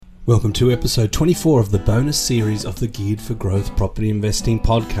Welcome to episode 24 of the bonus series of the Geared for Growth Property Investing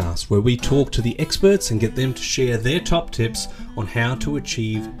podcast, where we talk to the experts and get them to share their top tips on how to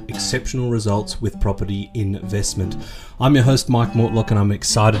achieve exceptional results with property investment. I'm your host, Mike Mortlock, and I'm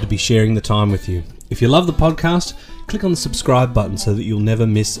excited to be sharing the time with you. If you love the podcast, click on the subscribe button so that you'll never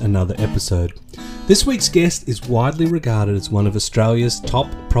miss another episode. This week's guest is widely regarded as one of Australia's top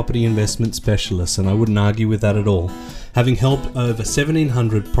property investment specialists, and I wouldn't argue with that at all. Having helped over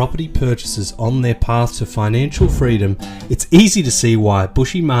 1,700 property purchasers on their path to financial freedom, it's easy to see why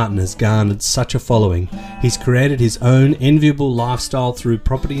Bushy Martin has garnered such a following. He's created his own enviable lifestyle through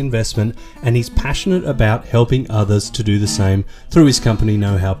property investment, and he's passionate about helping others to do the same through his company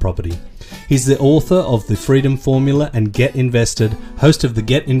Know How Property. He's the author of The Freedom Formula and Get Invested, host of the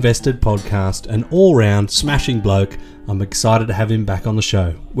Get Invested podcast, an all-round smashing bloke. I'm excited to have him back on the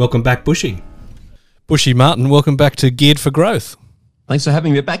show. Welcome back, Bushy. Bushy Martin, welcome back to Geared for Growth. Thanks for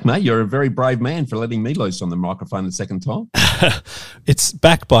having me back, mate. You're a very brave man for letting me loose on the microphone the second time. It's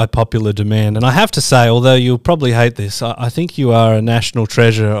backed by popular demand. And I have to say, although you'll probably hate this, I think you are a national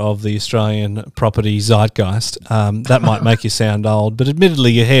treasure of the Australian property zeitgeist. That might make you sound old, but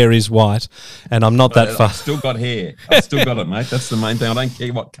admittedly your hair is white, and I'm not that far. I've still got hair. I've still got it, mate. That's the main thing. I don't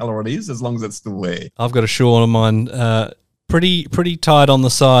care what colour it is as long as it's still there. I've got a shawl on mine, pretty tight on the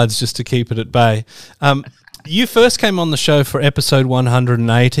sides just to keep it at bay. You first came on the show for episode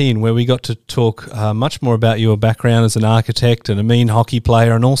 118, where we got to talk much more about your background as an architect and a mean hockey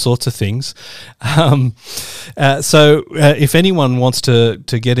player and all sorts of things. So if anyone wants to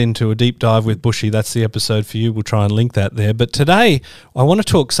get into a deep dive with Bushy, that's the episode for you. We'll try and link that there. But today, I want to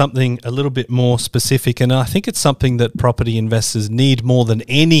talk something a little bit more specific, and I think it's something that property investors need more than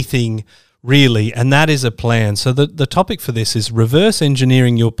anything really, and that is a plan. So the topic for this is reverse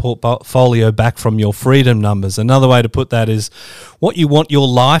engineering your portfolio back from your freedom numbers. Another way to put that is what you want your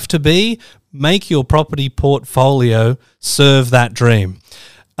life to be, make your property portfolio serve that dream.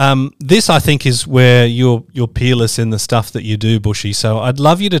 This, I think, is where you're peerless in the stuff that you do, Bushy. So I'd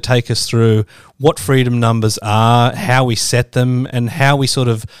love you to take us through what freedom numbers are, how we set them, and how we sort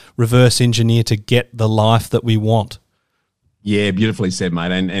of reverse engineer to get the life that we want. Yeah, beautifully said,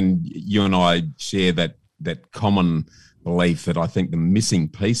 mate. And you and I share that common belief that I think the missing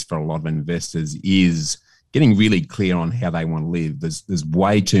piece for a lot of investors is getting really clear on how they want to live. There's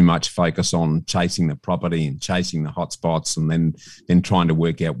way too much focus on chasing the property and chasing the hot spots, and then trying to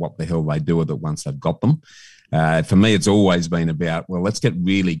work out what the hell they do with it once they've got them. For me, it's always been about, well, let's get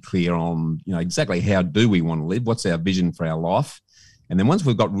really clear on, exactly how do we want to live? What's our vision for our life? And then once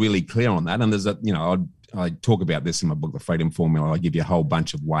we've got really clear on that, and there's I talk about this in my book, The Freedom Formula. I give you a whole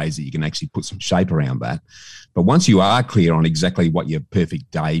bunch of ways that you can actually put some shape around that. But once you are clear on exactly what your perfect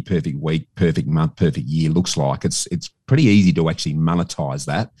day, perfect week, perfect month, perfect year looks like, it's pretty easy to actually monetize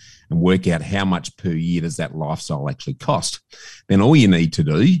that and work out how much per year does that lifestyle actually cost. Then all you need to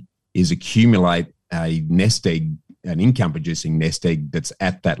do is accumulate a nest egg, an income-producing nest egg that's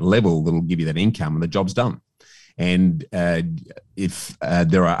at that level that'll give you that income, and the job's done. And if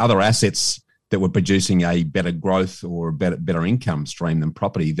there are other assets that were producing a better growth or a better income stream than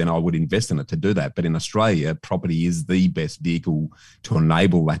property, then I would invest in it to do that. But in Australia, property is the best vehicle to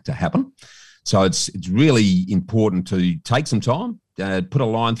enable that to happen. So it's really important to take some time, put a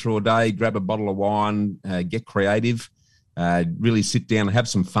line through a day, grab a bottle of wine, get creative, really sit down and have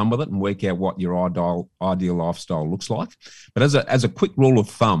some fun with it and work out what your ideal lifestyle looks like. But as a quick rule of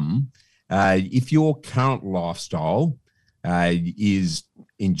thumb, if your current lifestyle is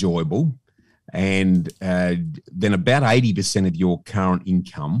enjoyable, and then about 80% of your current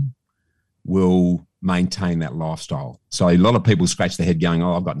income will maintain that lifestyle. So a lot of people scratch their head going,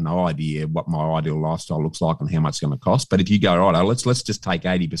 I've got no idea what my ideal lifestyle looks like and how much it's going to cost. But if you go, right, let's just take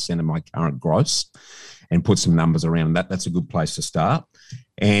 80% of my current gross and put some numbers around that, that's a good place to start.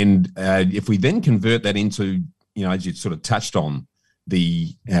 And if we then convert that into, as you sort of touched on,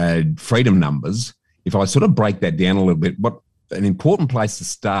 the freedom numbers, if I sort of break that down a little bit, an important place to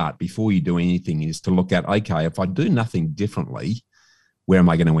start before you do anything is to look at, okay, if I do nothing differently, where am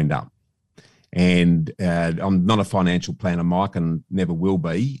I going to end up? And I'm not a financial planner, Mike, and never will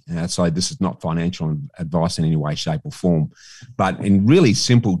be. So this is not financial advice in any way, shape or form. But in really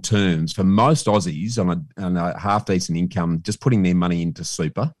simple terms, for most Aussies on a half-decent income, just putting their money into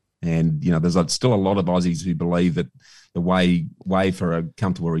super. And, there's still a lot of Aussies who believe that the way for a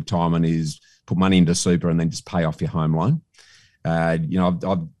comfortable retirement is put money into super and then just pay off your home loan.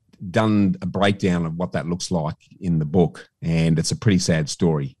 I've done a breakdown of what that looks like in the book, and it's a pretty sad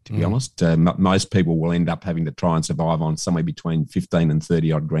story, to be honest. Most people will end up having to try and survive on somewhere between 15 and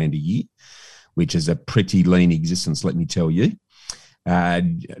 30 odd grand a year, which is a pretty lean existence, let me tell you.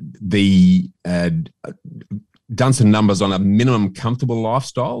 Done some numbers on a minimum comfortable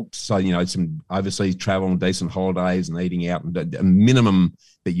lifestyle. So, some overseas travel and decent holidays and eating out, and a minimum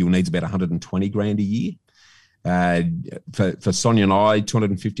that you'll need is about 120 grand a year. For Sonia and I,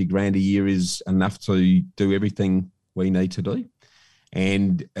 250 grand a year is enough to do everything we need to do.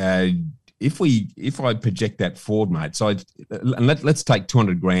 And if I project that forward, mate, let's take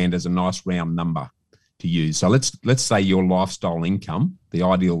 200 grand as a nice round number to use. So let's say your lifestyle income, the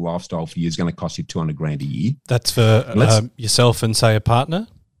ideal lifestyle for you, is going to cost you 200 grand a year. That's for yourself and, say, a partner?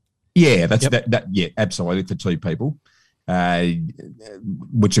 Yeah, yeah, absolutely, for two people,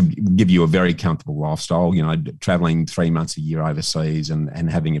 which would give you a very comfortable lifestyle, traveling 3 months a year overseas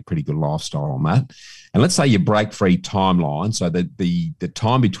and having a pretty good lifestyle on that. And let's say your break-free timeline, so that the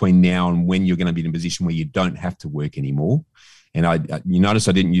time between now and when you're going to be in a position where you don't have to work anymore. And you notice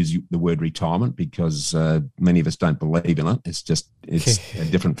I didn't use the word retirement because many of us don't believe in it. It's a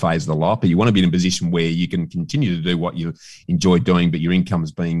different phase of the life. But you want to be in a position where you can continue to do what you enjoy doing, but your income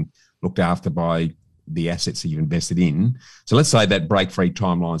is being looked after by the assets that you've invested in. So let's say that break-free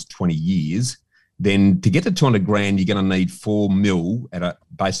timeline is 20 years. Then to get to 200 grand, you're going to need 4 mil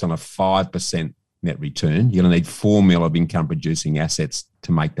based on a 5% net return. You're going to need 4 mil of income-producing assets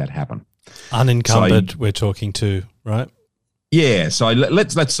to make that happen. Unencumbered, we're talking to, right? Yeah, so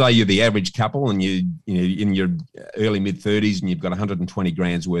let's say you're the average couple and you're in your early mid-30s and you've got 120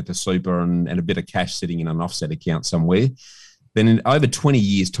 grand's worth of super and a bit of cash sitting in an offset account somewhere. Then in over 20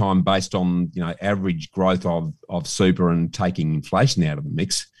 years' time, based on average growth of super and taking inflation out of the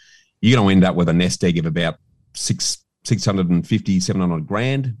mix, you're going to end up with a nest egg of about 650, 700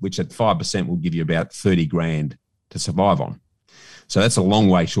 grand, which at 5% will give you about 30 grand to survive on. So that's a long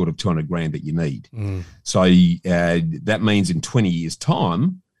way short of 200 grand that you need. So that means in 20 years'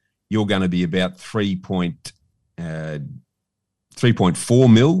 time, you're going to be about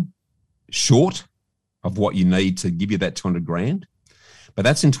 3.4 mil short of what you need to give you that 200 grand. But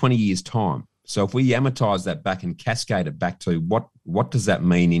that's in 20 years' time. So if we amortize that back and cascade it back to what does that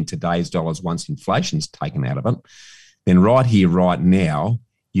mean in today's dollars once inflation's taken out of it, then right here, right now,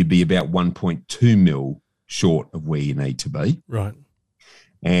 you'd be about 1.2 mil short of where you need to be. Right.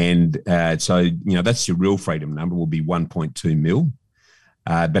 And so, that's your real freedom number, will be 1.2 mil.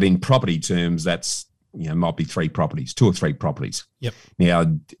 But in property terms, that's, might be 2 or 3 properties. Yep. Now,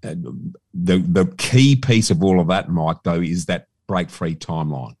 the key piece of all of that, Mike, though, is that break-free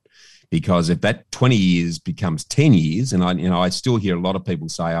timeline. Because if that 20 years becomes 10 years, and I still hear a lot of people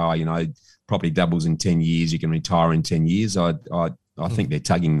say, property doubles in 10 years, you can retire in 10 years. I think they're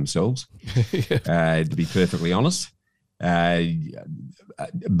tugging themselves, to be perfectly honest.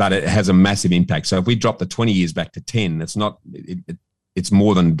 But it has a massive impact. So if we drop the 20 years back to 10, it's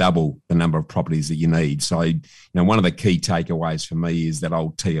more than double the number of properties that you need. So, one of the key takeaways for me is that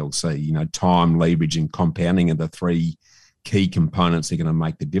old TLC, time, leverage, and compounding are the 3 key components that are going to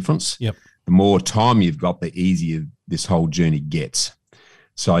make the difference. Yep. The more time you've got, the easier this whole journey gets.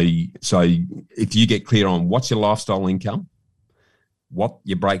 So if you get clear on what's your lifestyle income, what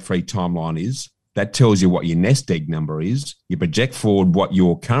your break-free timeline is, that tells you what your nest egg number is. You project forward what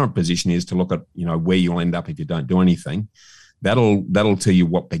your current position is to look at, where you'll end up if you don't do anything. That'll tell you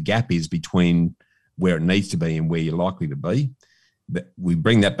what the gap is between where it needs to be and where you're likely to be. We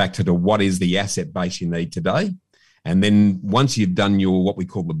bring that back to what is the asset base you need today. And then once you've done your what we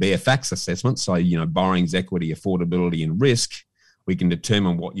call the bare facts assessment, so borrowings, equity, affordability, and risk, we can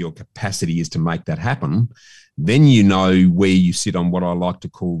determine what your capacity is to make that happen. Then where you sit on what I like to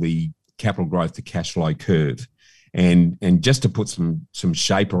call the capital growth to cash flow curve. And just to put some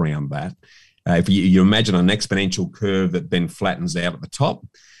shape around that, if you imagine an exponential curve that then flattens out at the top,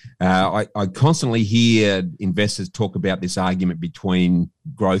 I constantly hear investors talk about this argument between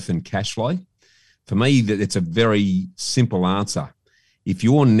growth and cash flow. For me, it's a very simple answer. If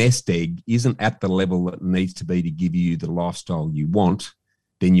your nest egg isn't at the level that it needs to be to give you the lifestyle you want,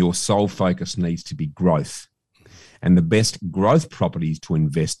 then your sole focus needs to be growth. And the best growth properties to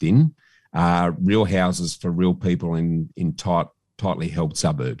invest in are real houses for real people in tightly held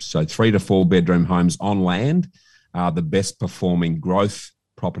suburbs. So 3 to 4 bedroom homes on land are the best performing growth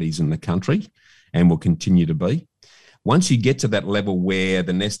properties in the country and will continue to be. Once you get to that level where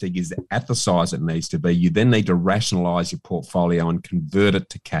the nest egg is at the size it needs to be, you then need to rationalise your portfolio and convert it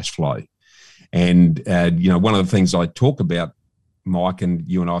to cash flow. And, one of the things I talk about, Mike, and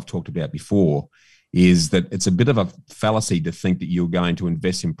you and I have talked about before, is that it's a bit of a fallacy to think that you're going to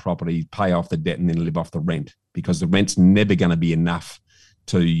invest in property, pay off the debt, and then live off the rent, because the rent's never going to be enough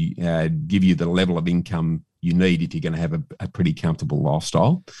to give you the level of income you need if you're going to have a pretty comfortable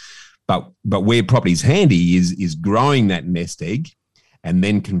lifestyle. But where property's handy is growing that nest egg and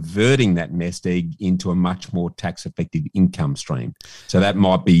then converting that nest egg into a much more tax-effective income stream. So that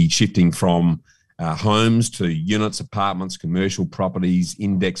might be shifting from homes to units, apartments, commercial properties,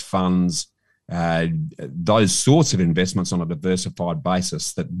 index funds, those sorts of investments on a diversified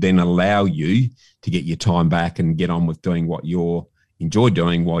basis that then allow you to get your time back and get on with doing what you enjoy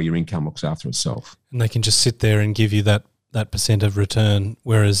doing while your income looks after itself. And they can just sit there and give you that percent of return,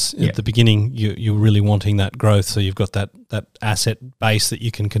 whereas at the beginning you're really wanting that growth, so you've got that asset base that you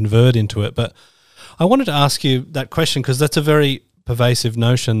can convert into it. But I wanted to ask you that question because that's a very pervasive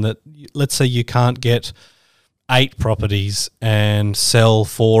notion that, let's say you can't get 8 properties and sell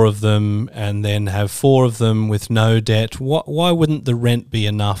 4 of them and then have 4 of them with no debt. Why wouldn't the rent be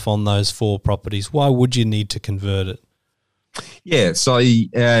enough on those 4 properties? Why would you need to convert it? Yeah, so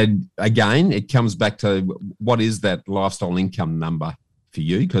again, it comes back to what is that lifestyle income number for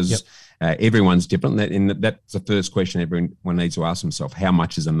you? Because everyone's different. And that's the first question everyone needs to ask themselves: how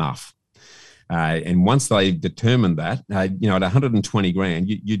much is enough? And once they've determined that, at 120 grand,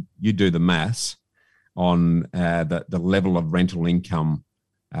 you do the maths on the level of rental income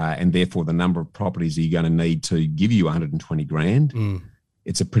and therefore the number of properties you're going to need to give you 120 grand.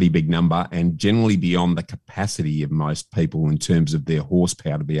 It's a pretty big number and generally beyond the capacity of most people in terms of their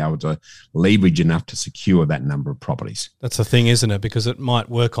horsepower to be able to leverage enough to secure that number of properties. That's the thing, isn't it? Because it might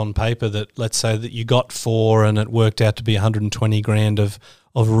work on paper that, let's say that you got 4 and it worked out to be 120 grand of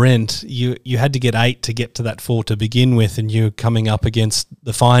rent. You had to get 8 to get to that 4 to begin with, and you're coming up against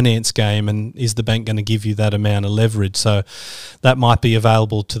the finance game, and is the bank going to give you that amount of leverage? So that might be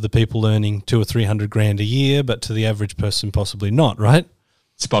available to the people earning 200 or 300 grand a year, but to the average person possibly not, right?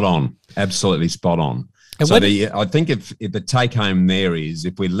 Spot on. Absolutely spot on. And so I think if the take home there is,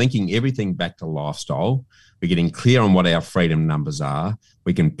 if we're linking everything back to lifestyle, we're getting clear on what our freedom numbers are,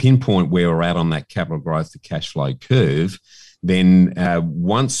 we can pinpoint where we're at on that capital growth to cash flow curve, then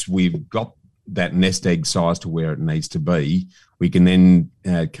once we've got that nest egg size to where it needs to be, we can then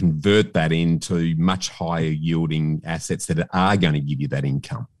convert that into much higher yielding assets that are going to give you that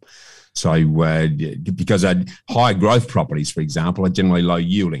income. So because high growth properties, for example, are generally low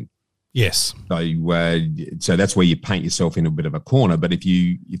yielding. Yes. So that's where you paint yourself in a bit of a corner. But if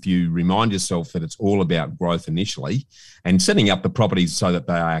you remind yourself that it's all about growth initially and setting up the properties so that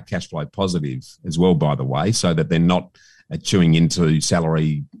they are cash flow positive as well, by the way, so that they're not chewing into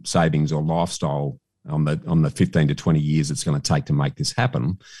salary savings or lifestyle on the 15 to 20 years it's going to take to make this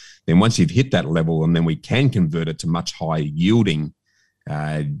happen, then once you've hit that level and then we can convert it to much higher yielding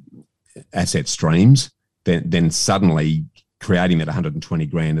asset streams, then suddenly creating that 120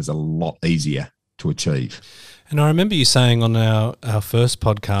 grand is a lot easier to achieve. And I remember you saying on our first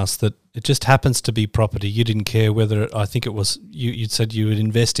podcast that it just happens to be property. You didn't care whether, I think it was, you said you would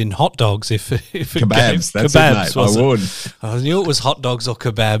invest in hot dogs if it kebabs. That's kebabs, it, mate. I would. I knew it was hot dogs or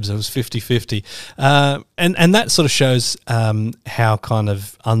kebabs. It was 50-50. And that sort of shows how kind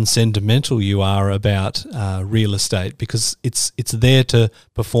of unsentimental you are about real estate, because it's there to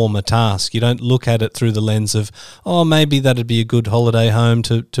perform a task. You don't look at it through the lens of, oh, maybe that'd be a good holiday home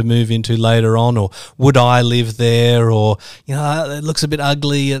to move into later on, or would I live there, or, it looks a bit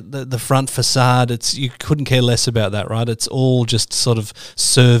ugly at the front facade. You couldn't care less about that, right? It's all just sort of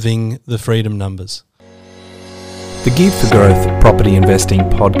serving the freedom numbers. The Geared for Growth Property Investing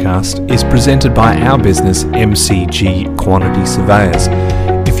podcast is presented by our business, MCG Quantity Surveyors.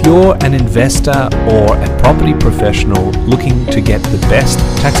 If you're an investor or a property professional looking to get the best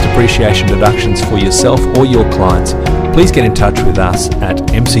tax depreciation deductions for yourself or your clients, please get in touch with us at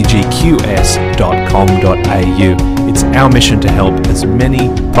mcgqs.com.au. It's our mission to help as many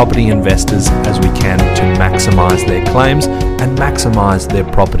property investors as we can to maximise their claims and maximise their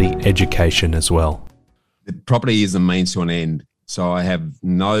property education as well. The property is a means to an end. So I have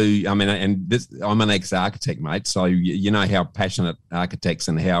I'm an ex-architect, mate. So you know how passionate architects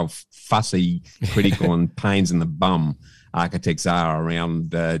and how fussy, critical and pains in the bum architects are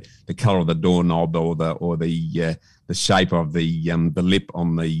around the colour of the doorknob or the shape of the lip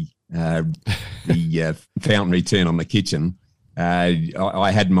on the fountain return on the kitchen.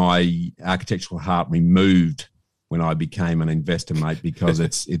 I had my architectural heart removed when I became an investor, mate, because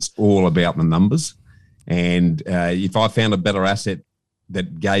it's all about the numbers. And if I found a better asset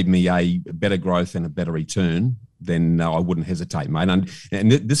that gave me a better growth and a better return, then I wouldn't hesitate, mate. And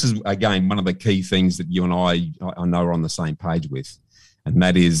this is, again, one of the key things that you and I know are on the same page with, and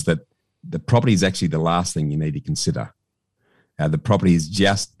that is that the property is actually the last thing you need to consider. The property is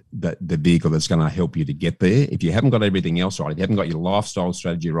just the vehicle that's going to help you to get there. If you haven't got everything else right, if you haven't got your lifestyle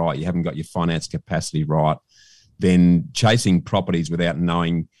strategy right, you haven't got your finance capacity right, then chasing properties without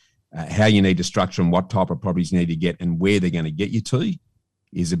knowing how you need to structure and what type of properties you need to get and where they're going to get you to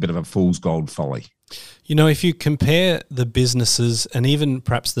is a bit of a fool's gold folly. You know, if you compare the businesses and even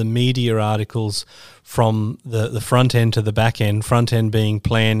perhaps the media articles from the front end to the back end, front end being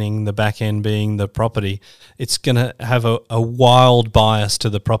planning, the back end being the property, it's going to have a wild bias to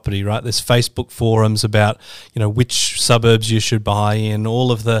the property, right? There's Facebook forums about, which suburbs you should buy in.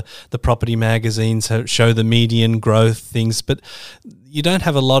 All of the property magazines show the median growth things, but you don't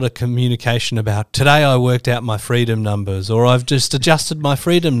have a lot of communication about, today I worked out my freedom numbers, or I've just adjusted my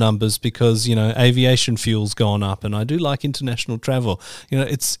freedom numbers because, aviation fuel's gone up and I do like international travel.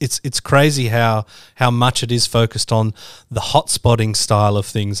 It's crazy how much it is focused on the hot spotting style of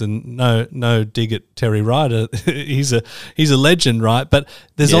things. And no dig at Terry Ryder. he's a legend, right? But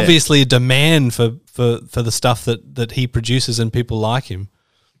there's obviously a demand for the stuff that he produces and people like him.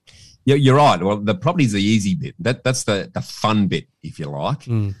 Yeah, you're right. Well, the property's the easy bit. That's the fun bit, if you like.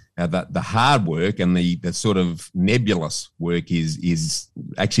 The hard work and the sort of nebulous work is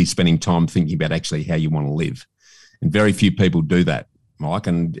actually spending time thinking about actually how you want to live. And very few people do that, Mike.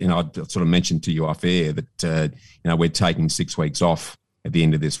 And I sort of mentioned to you off air that we're taking 6 weeks off at the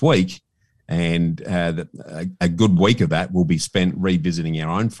end of this week. And a good week of that will be spent revisiting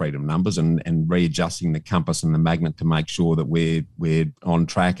our own freedom numbers and readjusting the compass and the magnet to make sure that we're on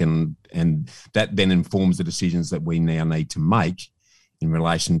track, and that then informs the decisions that we now need to make in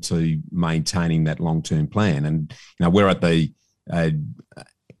relation to maintaining that long-term plan. And we're at the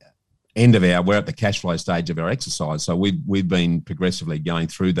we're at the cash flow stage of our exercise, so we've been progressively going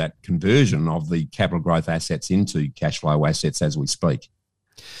through that conversion of the capital growth assets into cash flow assets as we speak.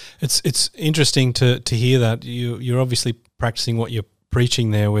 It's interesting to hear that. You're obviously practicing what you're preaching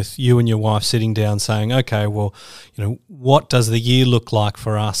there, with you and your wife sitting down saying, okay, well, what does the year look like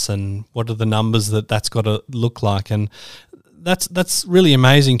for us, and what are the numbers that's got to look like? And that's really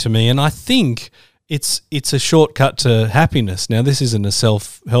amazing to me. And I think it's a shortcut to happiness. Now, this isn't a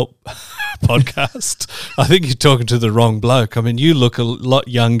self-help podcast. I think you're talking to the wrong bloke. I mean, you look a lot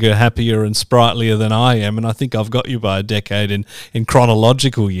younger, happier and sprightlier than I am, and I think I've got you by a decade in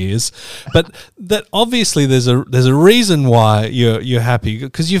chronological years. But that obviously there's a reason why you're happy,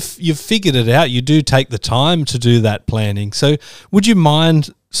 because you've figured it out. You do take the time to do that planning. So would you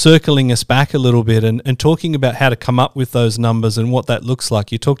mind circling us back a little bit and talking about how to come up with those numbers and what that looks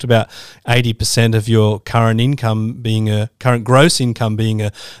like? You talked about 80% of your current gross income being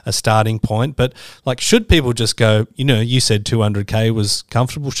a starting point, but should people just go, you said 200K was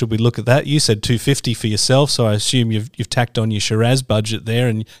comfortable, should we look at that? You said 250 for yourself, so I assume you've tacked on your Shiraz budget there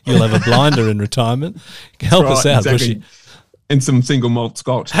and you'll have a blinder in retirement. Help us out, exactly. Bushy. And some single malt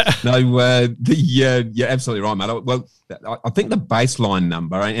scotch. No, you're absolutely right, mate. Well, I think the baseline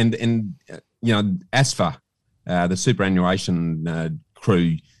number, and ASFA, the superannuation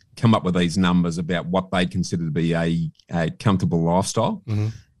crew, come up with these numbers about what they consider to be a comfortable lifestyle. Mm-hmm.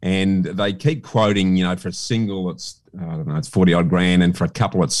 And they keep quoting, for a single, it's 40 odd grand, and for a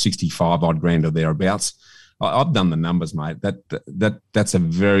couple, it's 65 odd grand or thereabouts. I've done the numbers, mate. That's a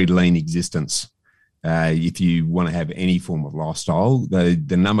very lean existence. If you want to have any form of lifestyle,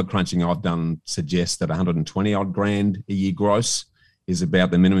 the number crunching I've done suggests that 120 odd grand a year gross is about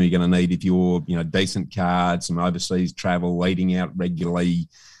the minimum you're going to need if you're, decent card, some overseas travel, eating out regularly,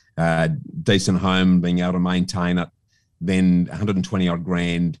 decent home, being able to maintain it. Then 120 odd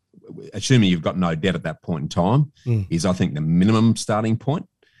grand, assuming you've got no debt at that point in time, is I think the minimum starting point.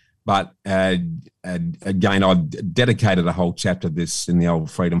 But again, I've dedicated a whole chapter of this in the old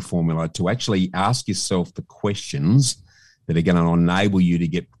Freedom Formula to actually ask yourself the questions that are going to enable you to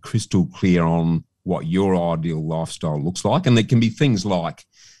get crystal clear on what your ideal lifestyle looks like. And there can be things like,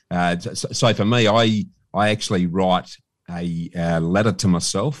 so for me, I actually write a letter to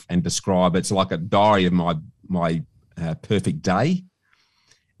myself and describe, it's like a diary of my perfect day.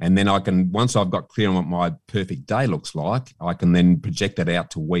 And then once I've got clear on what my perfect day looks like, I can then project that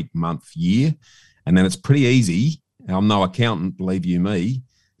out to week, month, year. And then it's pretty easy, I'm no accountant, believe you me,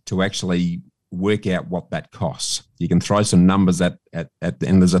 to actually work out what that costs. You can throw some numbers at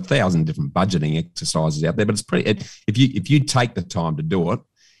and there's 1,000 different budgeting exercises out there, but it's pretty, if you take the time to do it,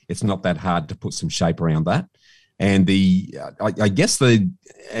 it's not that hard to put some shape around that. And I guess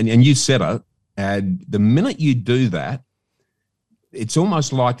and you said it, the minute you do that, it's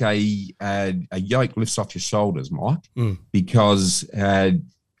almost like a yoke lifts off your shoulders, Mike, because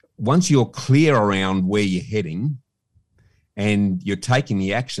once you're clear around where you're heading and you're taking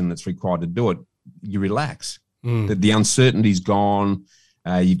the action that's required to do it, you relax. The uncertainty's gone.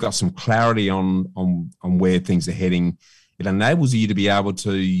 You've got some clarity on where things are heading. It enables you to be able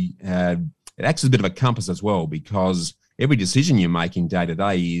to, it acts as a bit of a compass as well, because every decision you're making day to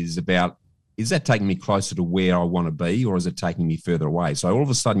day is about is that taking me closer to where I want to be, or is it taking me further away? So all of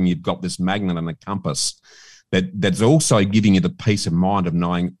a sudden you've got this magnet and a compass that's also giving you the peace of mind of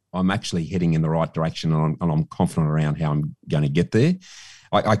knowing I'm actually heading in the right direction, and I'm confident around how I'm going to get there.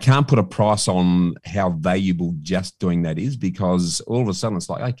 I can't put a price on how valuable just doing that is, because all of a sudden it's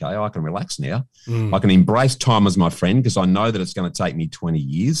like, okay, I can relax now. I can embrace time as my friend, because I know that it's going to take me 20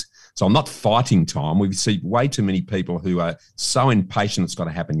 years. So I'm not fighting time. We see way too many people who are so impatient it's got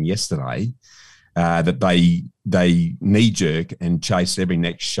to happen yesterday, that they knee-jerk and chase every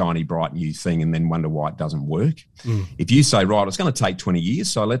next shiny, bright new thing and then wonder why it doesn't work. If you say, right, it's going to take 20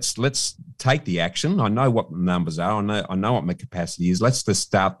 years, so let's take the action. I know what the numbers are. I know what my capacity is. Let's just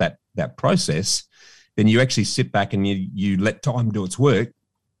start that process. Then you actually sit back and you let time do its work,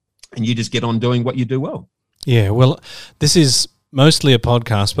 and you just get on doing what you do well. Yeah, well, this is mostly a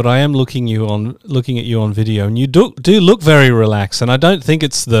podcast, but I am looking at you on video, and you do look very relaxed. And I don't think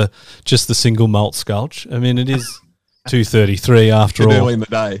it's just the single malt Sculch. I mean, it is 2:33 after all. Early in the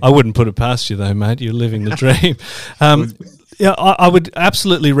day. I wouldn't put it past you though, mate. You're living the dream. Yeah, I would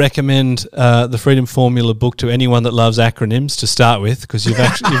absolutely recommend the Freedom Formula book to anyone that loves acronyms to start with, because you've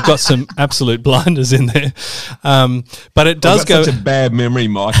got some absolute blinders in there. But it does go such a bad memory,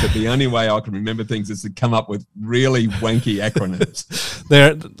 Mike, that the only way I can remember things is to come up with really wanky acronyms.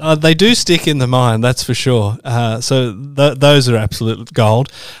 They do stick in the mind, that's for sure. So those are absolute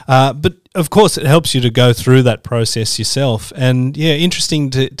gold. But of course, it helps you to go through that process yourself. And yeah, interesting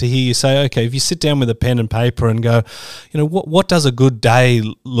to hear you say, okay, if you sit down with a pen and paper and go, what does a good day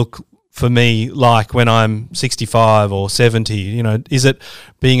look for me like when I'm 65 or 70? Is it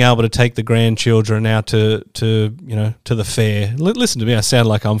being able to take the grandchildren out to the fair? Listen to me, I sound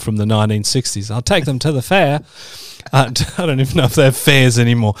like I'm from the 1960s. I'll take them to the fair. I don't even know if they have fairs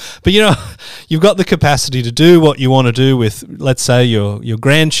anymore. But, you've got the capacity to do what you want to do with, let's say, your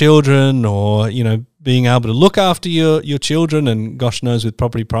grandchildren, or, being able to look after your children, and gosh knows with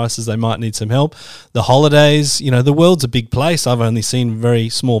property prices they might need some help. The holidays, the world's a big place. I've only seen very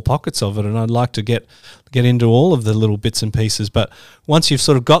small pockets of it, and I'd like to get into all of the little bits and pieces. But once you've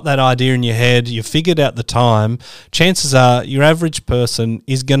sort of got that idea in your head, you've figured out the time, chances are your average person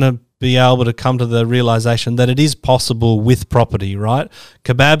is going to be able to come to the realization that it is possible with property, right?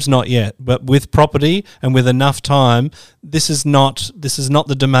 Kebabs not yet, but with property and with enough time, this is not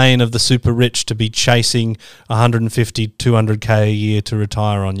the domain of the super rich to be chasing 150, 200K a year to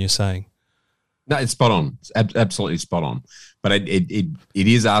retire on, you're saying? No, it's spot on. It's absolutely spot on. But it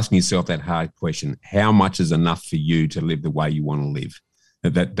is asking yourself that hard question: how much is enough for you to live the way you want to live?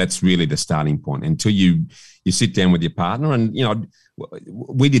 That's really the starting point. Until you sit down with your partner, and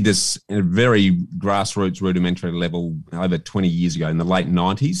we did this at a very grassroots, rudimentary level over 20 years ago in the late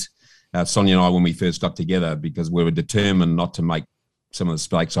 90s. Sonia and I, when we first got together, because we were determined not to make some of the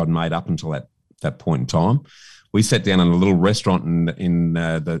mistakes I'd made up until that point in time, we sat down in a little restaurant in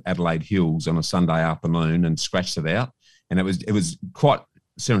the Adelaide Hills on a Sunday afternoon and scratched it out. And it was quite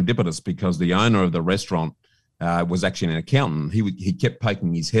serendipitous, because the owner of the restaurant was actually an accountant. He kept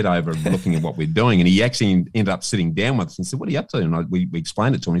poking his head over and looking at what we're doing, and he actually ended up sitting down with us and said, "What are you up to?" And we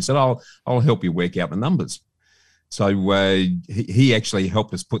explained it to him. He said, "I'll help you work out the numbers." So he actually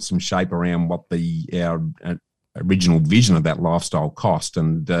helped us put some shape around what our original vision of that lifestyle cost,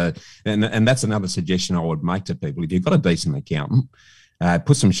 and that's another suggestion I would make to people: if you've got a decent accountant,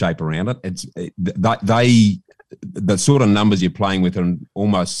 put some shape around it. The sort of numbers you're playing with are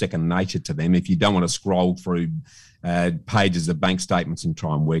almost second nature to them. If you don't want to scroll through pages of bank statements and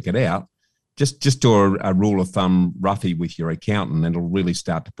try and work it out, just do a rule of thumb roughly with your accountant, and it'll really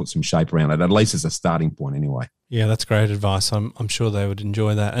start to put some shape around it, at least as a starting point anyway. Yeah, that's great advice. I'm sure they would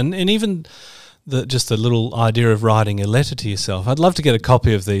enjoy that. And even just a little idea of writing a letter to yourself. I'd love to get a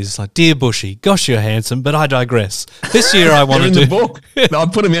copy of these. It's like, "Dear Bushy, gosh, you're handsome, but I digress. This year I want to do..." in the book. I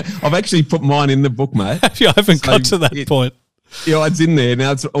put them in. I've actually put mine in the book, mate. I haven't got to that point. Yeah, it's in there.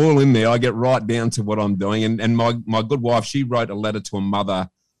 Now it's all in there. I get right down to what I'm doing. And my good wife, she wrote a letter to a mother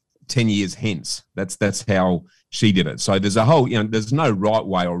 10 years hence. That's how she did it. So there's a whole, there's no right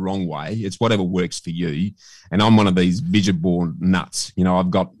way or wrong way. It's whatever works for you. And I'm one of these vision board nuts.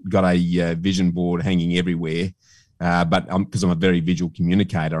 I've got a vision board hanging everywhere, but because I'm a very visual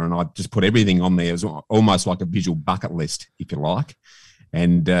communicator, and I just put everything on there as almost like a visual bucket list, if you like,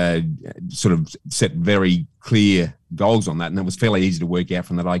 and sort of set very clear goals on that. And it was fairly easy to work out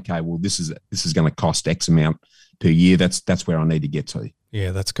from that. Okay, well, this is going to cost X amount per year. That's where I need to get to.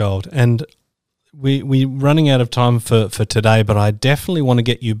 Yeah, that's gold. And we're running out of time for today, but I definitely want to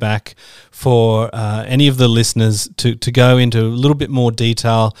get you back for any of the listeners to go into a little bit more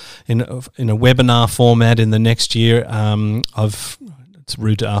detail in a webinar format in the next year. it's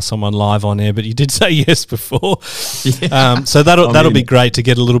rude to ask someone live on air, but you did say yes before. Yeah. So that'll be great to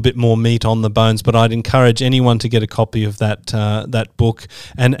get a little bit more meat on the bones. But I'd encourage anyone to get a copy of that book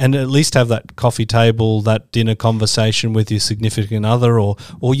and at least have that coffee table, that dinner conversation with your significant other or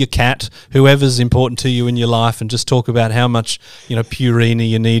your cat, whoever's important to you in your life, and just talk about how much Purina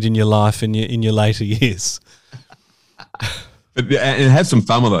you need in your life in your later years. And have some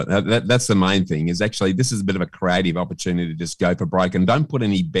fun with it. That's the main thing. Is actually this is a bit of a creative opportunity to just go for broke and don't put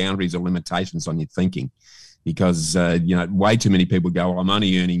any boundaries or limitations on your thinking, because way too many people go, I'm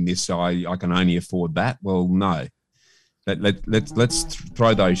only earning this, so I can only afford that. Well, no. Let's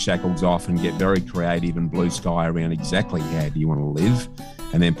throw those shackles off and get very creative and blue sky around exactly how do you want to live,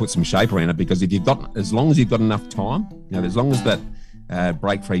 and then put some shape around it. Because as long as you've got enough time, as long as that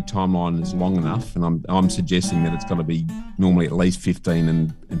break-free timeline is long enough, and I'm suggesting that it's got to be normally at least 15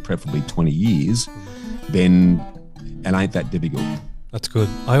 and preferably 20 years, then it ain't that difficult. That's good.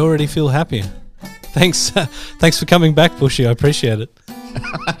 I already feel happier. Thanks for coming back, Bushy. I appreciate it.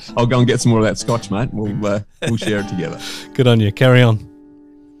 I'll go and get some more of that scotch, mate. We'll share it together. Good on you. Carry on.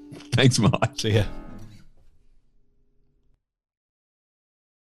 Thanks, mate. See ya.